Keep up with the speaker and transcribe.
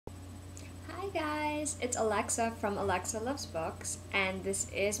guys, it's Alexa from Alexa Loves Books, and this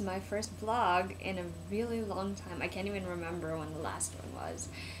is my first vlog in a really long time. I can't even remember when the last one was.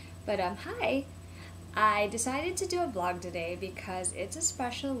 But hi! I decided to do a vlog today because it's a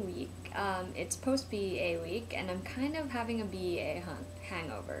special week. It's post-BEA week, and I'm kind of having a BEA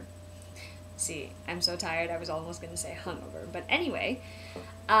hangover. See, I'm so tired I was almost going to say hungover, but anyway,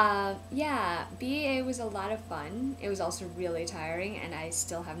 yeah, BEA was a lot of fun. It was also really tiring, and I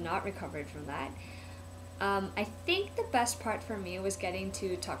still have not recovered from that. I think the best part for me was getting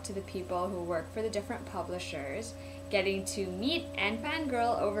to talk to the people who work for the different publishers, getting to meet and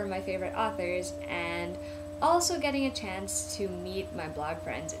fangirl over my favorite authors, and also getting a chance to meet my blog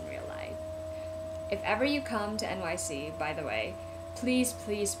friends in real life. If ever you come to NYC, by the way, please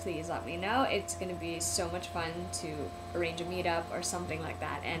let me know. It's going to be so much fun to arrange a meetup or something like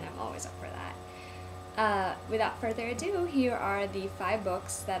that, and I'm always up for that. Without further ado, here are the 5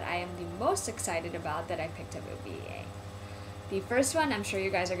 books that I am the most excited about that I picked up at BEA. The first one, I'm sure you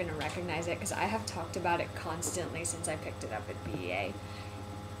guys are going to recognize it because I have talked about it constantly since I picked it up at BEA.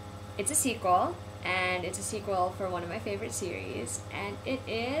 It's a sequel, and it's a sequel for one of my favorite series, and it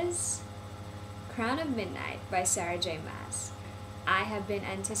is Crown of Midnight by Sarah J. Maas. I have been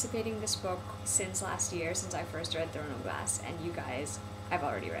anticipating this book since last year, since I first read Throne of Glass, and you guys, I've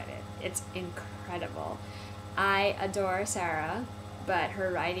already read it. It's incredible. I adore Sarah, but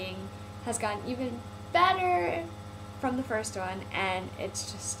her writing has gotten even better from the first one, and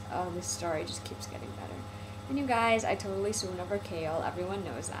it's just, oh, this story just keeps getting better. And you guys, I totally swoon over Kale. Everyone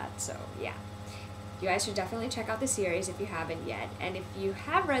knows that, so yeah. You guys should definitely check out the series if you haven't yet, and if you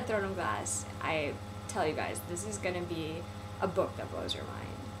have read Throne of Glass, I tell you guys, this is gonna be a book that blows your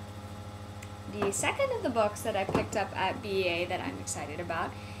mind. The second of the books that I picked up at BEA that I'm excited about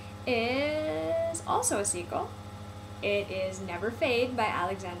is also a sequel. It is Never Fade by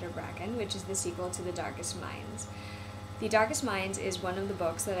Alexandra Bracken, which is the sequel to The Darkest Minds. The Darkest Minds is one of the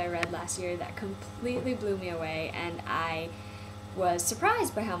books that I read last year that completely blew me away, and I was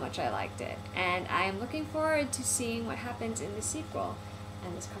surprised by how much I liked it. And I am looking forward to seeing what happens in the sequel.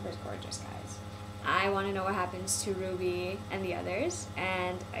 And this cover is gorgeous, guys. I want to know what happens to Ruby and the others,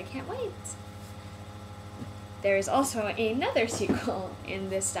 and I can't wait. There is also another sequel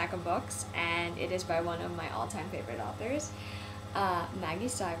in this stack of books, and it is by one of my all-time favorite authors, Maggie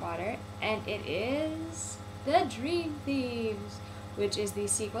Stiefvater, and it is The Dream Thieves, which is the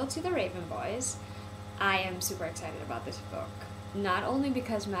sequel to The Raven Boys. I am super excited about this book, not only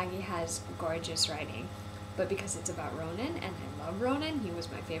because Maggie has gorgeous writing, but because it's about Ronan, and I love Ronan. He was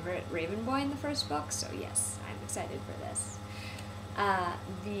my favorite Raven boy in the first book, so yes, I'm excited for this.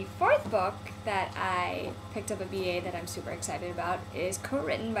 The fourth book that I picked up at BEA that I'm super excited about is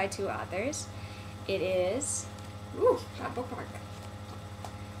co-written by 2 authors. It is, that bookmark.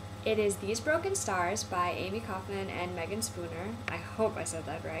 It is These Broken Stars by Amy Kaufman and Megan Spooner. I hope I said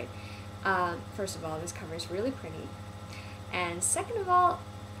that right. First of all, this cover is really pretty. And second of all,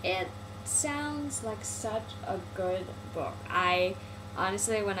 it sounds like such a good book. I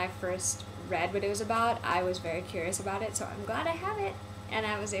honestly, when I first read what it was about, I was very curious about it, so I'm glad I have it and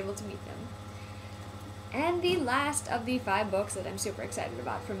I was able to meet them. And the last of the 5 books that I'm super excited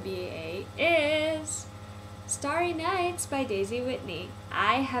about from BEA is Starry Nights by Daisy Whitney.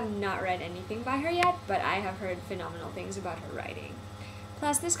 I have not read anything by her yet, but I have heard phenomenal things about her writing.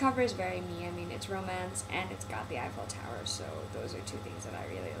 Plus, this cover is very me. I mean, it's romance and it's got the Eiffel Tower, so those are 2 things that I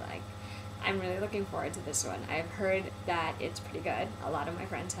really like. I'm really looking forward to this one. I've heard that it's pretty good. A lot of my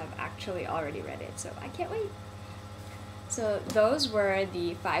friends have actually already read it, so I can't wait. So those were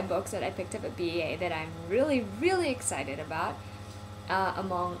the 5 books that I picked up at BEA that I'm really excited about,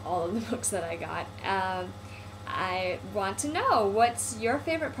 among all of the books that I got. I want to know, what's your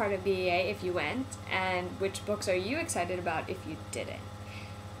favorite part of BEA if you went, and which books are you excited about if you didn't?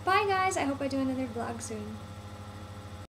 Bye guys, I hope I do another vlog soon.